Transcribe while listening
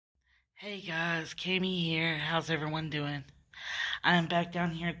Hey guys, Cammy here. How's everyone doing? I'm back down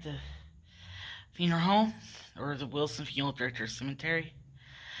here at the funeral home, or the Wilson Funeral Director Cemetery.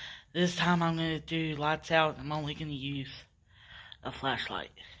 This time I'm going to do lights out. I'm only going to use a flashlight.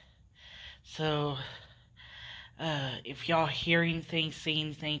 So, if y'all hear anything, see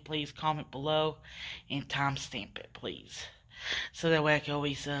anything, please comment below and timestamp it, please. So that way I can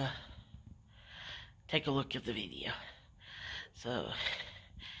always take a look at the video. So,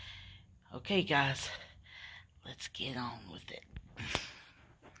 okay guys, let's get on with it.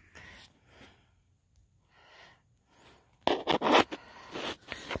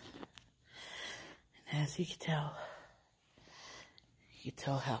 And as you can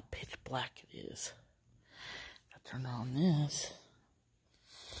tell how pitch black it is. If I turn on this.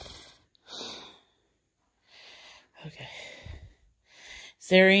 Okay. Is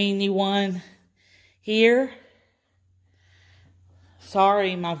there anyone here?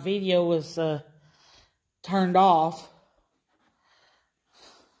 Sorry, my video was turned off.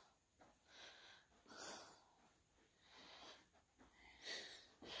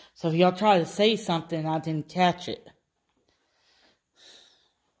 So if y'all try to say something, I didn't catch it.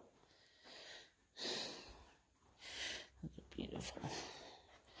 Beautiful.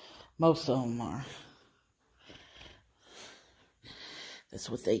 Most of them are. That's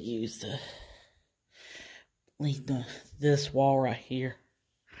what they use to lead this wall right here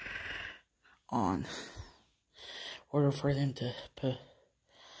on. In order for them to put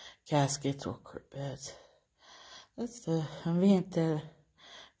caskets or crypt beds. That's the event that a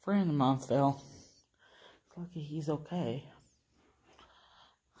friend of mine fell. Lucky he's okay.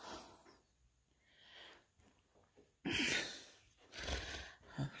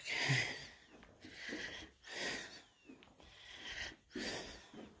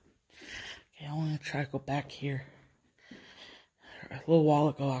 I want to try to go back here. A little while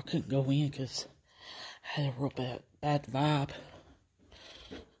ago, I couldn't go in because I had a real bad vibe.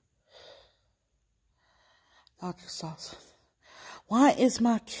 Dr. Sauce. Why is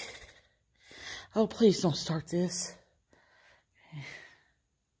my... Oh, please don't start this. Okay.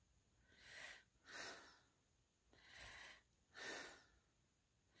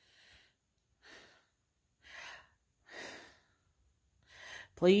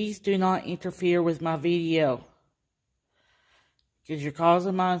 Please do not interfere with my video. Because you're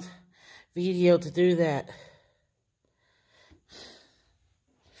causing my video to do that.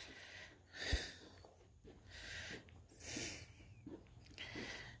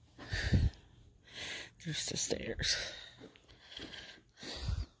 Just the stairs.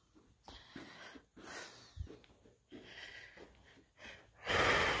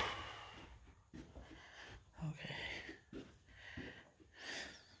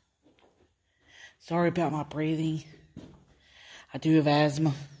 Sorry about my breathing. I do have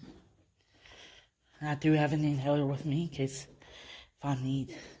asthma. And I do have an inhaler with me in case if I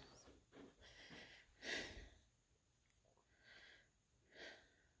need.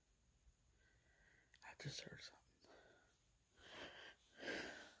 I just heard something.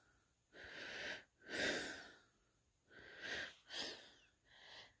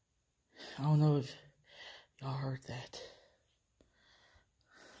 I don't know if y'all heard that.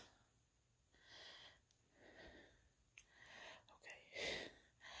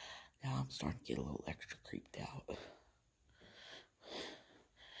 Now I'm starting to get a little extra creeped out.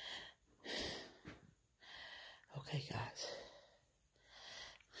 Okay, guys.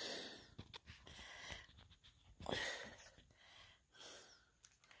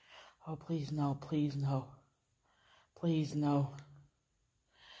 Oh, please no, please no. Please no.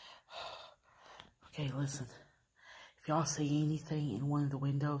 Okay, listen. If y'all see anything in one of the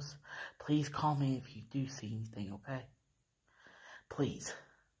windows, please call me if you do see anything, okay? Please.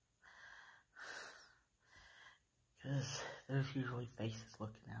 Because there's usually faces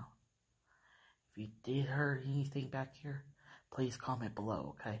looking out. If you did hear anything back here, please comment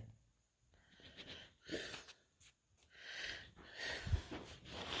below, okay?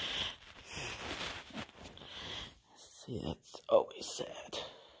 See, that's always sad.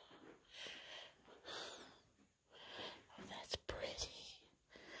 Oh, that's pretty.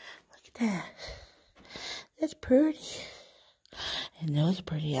 Look at that. That's pretty. I know it's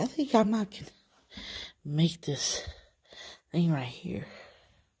pretty. I think I might make this thing right here.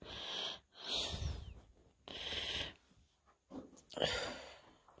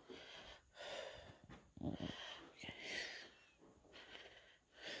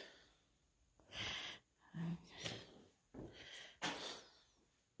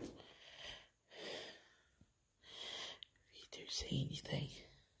 If you do see anything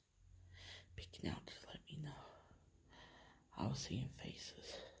peeking out, just let me know. I was seeing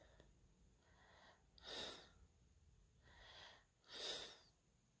faces.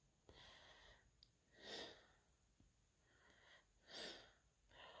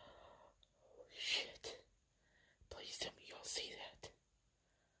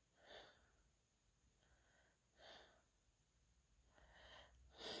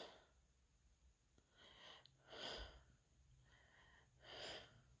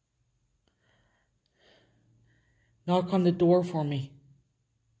 Knock on the door for me.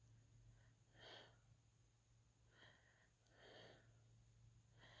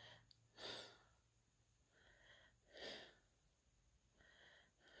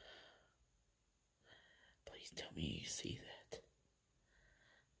 Please tell me you see that.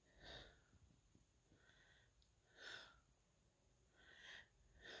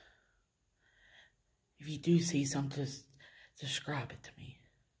 If you do see something, just describe it to me.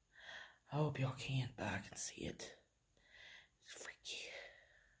 I hope y'all can, but I can see it. It's freaky.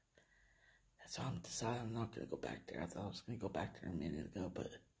 That's why I'm deciding I'm not going to go back there. I thought I was going to go back there a minute ago, but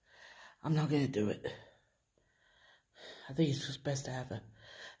I'm not going to do it. I think it's just best to have a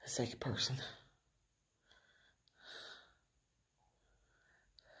second person.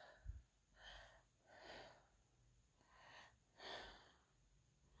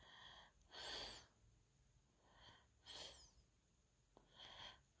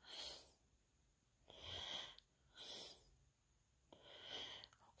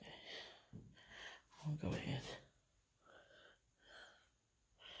 I'll go ahead.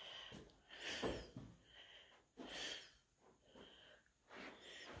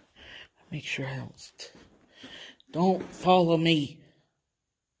 Make sure I don't follow me.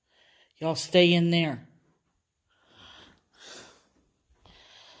 Y'all stay in there.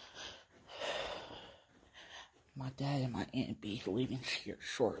 My dad and my aunt be leaving here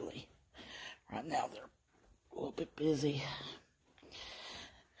shortly. Right now they're a little bit busy.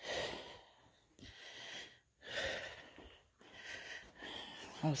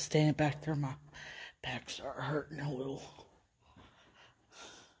 I was standing back there, my back started hurting a little.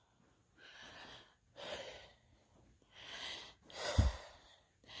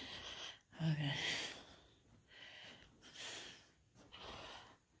 Okay.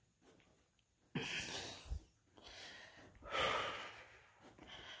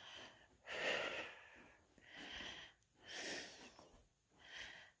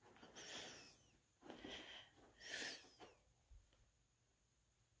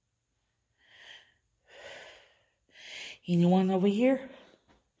 Anyone over here?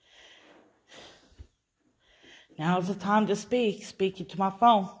 Now's the time to speak. Speak into my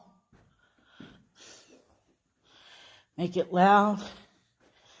phone. Make it loud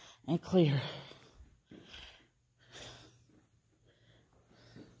and clear.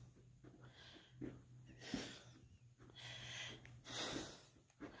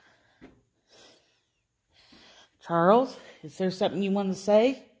 Charles, is there something you want to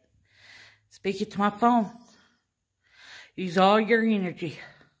say? Speak it to my phone. Use all your energy.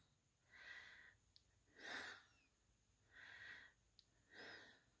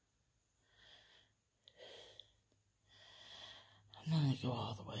 I'm going to go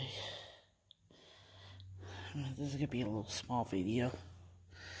all the way. This is going to be a little small video.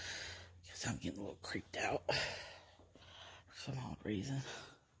 Because I'm getting a little creeped out. For some odd reason.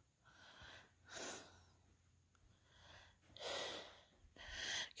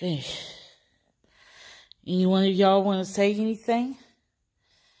 Okay. Any one of y'all want to say anything?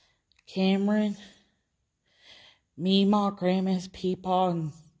 Cameron, Mima, Grandma's, Peepaw,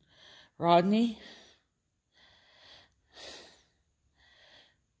 and Rodney?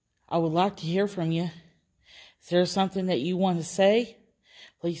 I would like to hear from you. Is there something that you want to say?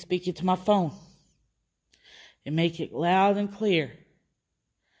 Please speak it to my phone. And make it loud and clear.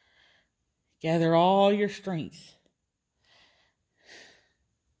 Gather all your strength.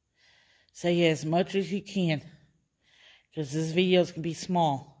 Say as much as you can. Because this video can be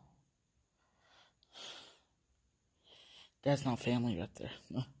small. That's not family right there.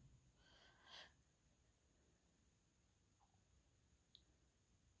 No.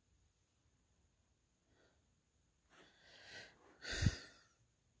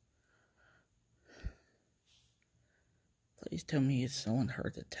 Please tell me if someone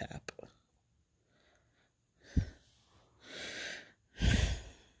heard the tap.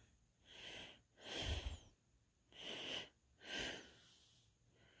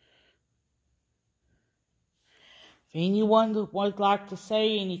 If anyone would like to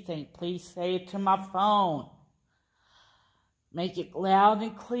say anything, please say it to my phone. Make it loud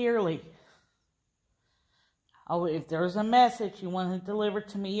and clearly. Oh, if there's a message you want to deliver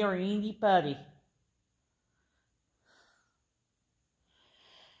to me or anybody.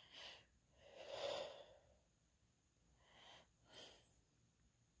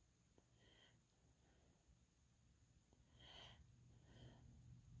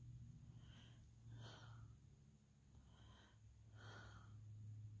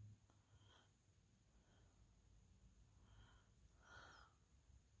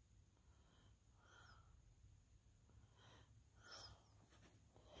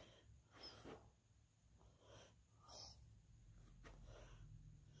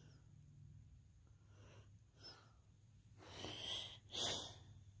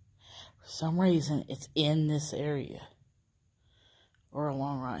 some reason, it's in this area. Or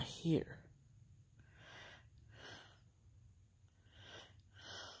along right here.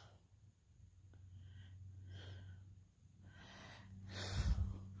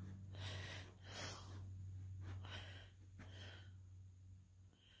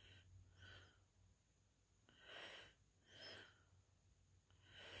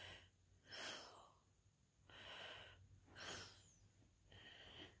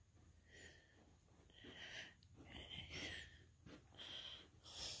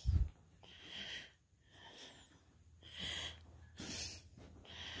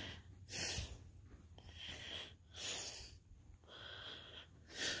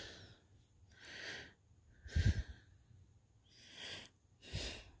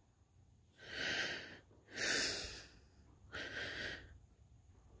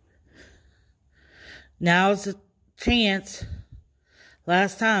 Now's the chance.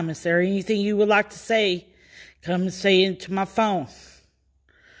 Last time. Is there anything you would like to say? Come and say it to my phone.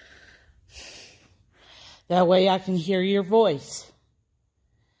 That way I can hear your voice.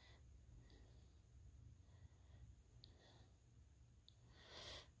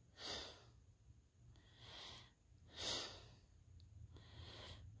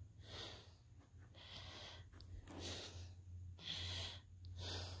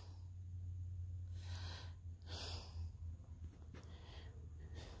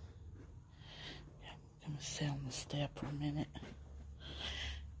 I'm gonna sit on the step for a minute.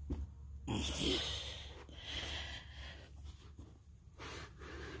 I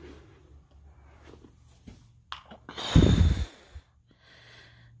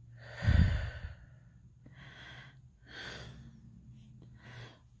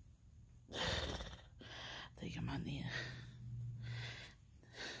think I might need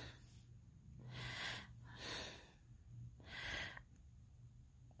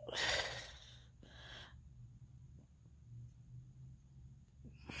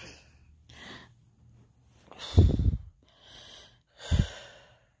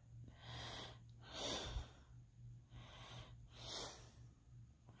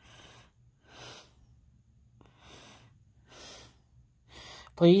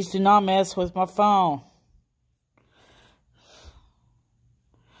Please do not mess with my phone.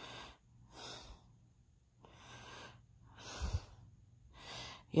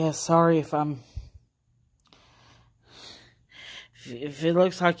 Yeah, sorry if if it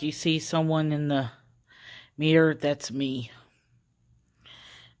looks like you see someone in the mirror, that's me.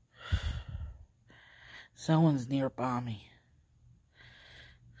 Someone's nearby me.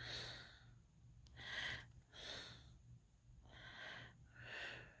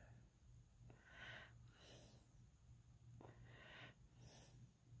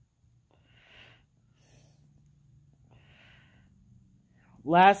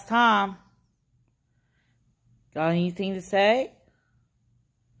 Last time. Got anything to say?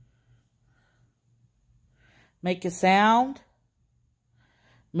 Make a sound?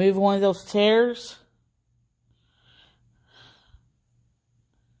 Move one of those chairs?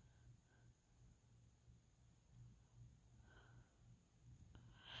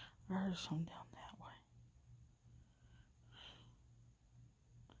 There's some down that way.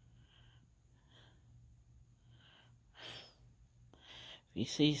 If you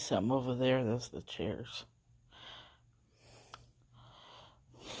see something over there, those are the chairs.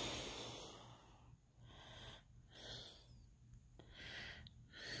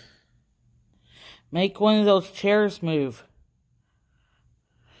 Make one of those chairs move.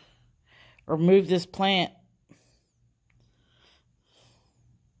 Or move this plant.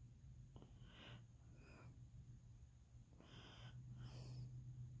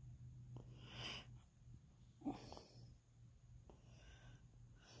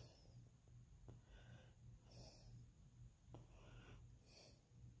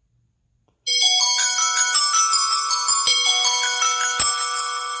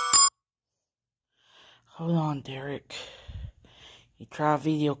 Hold on, Derek. You try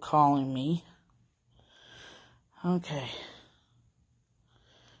video calling me. Okay.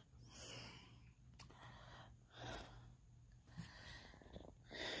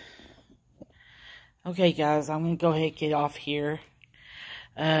 Okay, guys, I'm going to go ahead and get off here.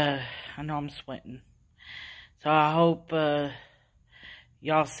 I know I'm sweating. So I hope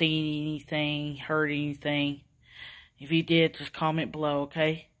y'all seen anything, heard anything. If you did, just comment below,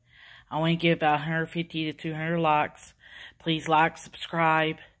 okay? I want to get about 150 to 200 likes. Please like,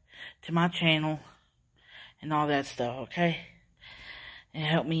 subscribe to my channel, and all that stuff, okay? And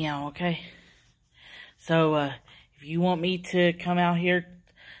help me out, okay? So, if you want me to come out here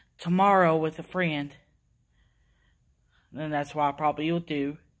tomorrow with a friend, then that's what I probably will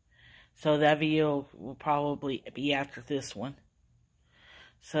do. So that video will probably be after this one.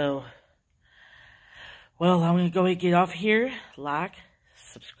 So, well, I'm going to go ahead and get off here. Like,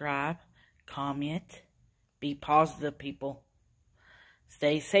 subscribe, comment. Be positive, people.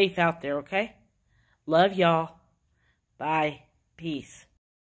 Stay safe out there, okay? Love y'all. Bye. Peace.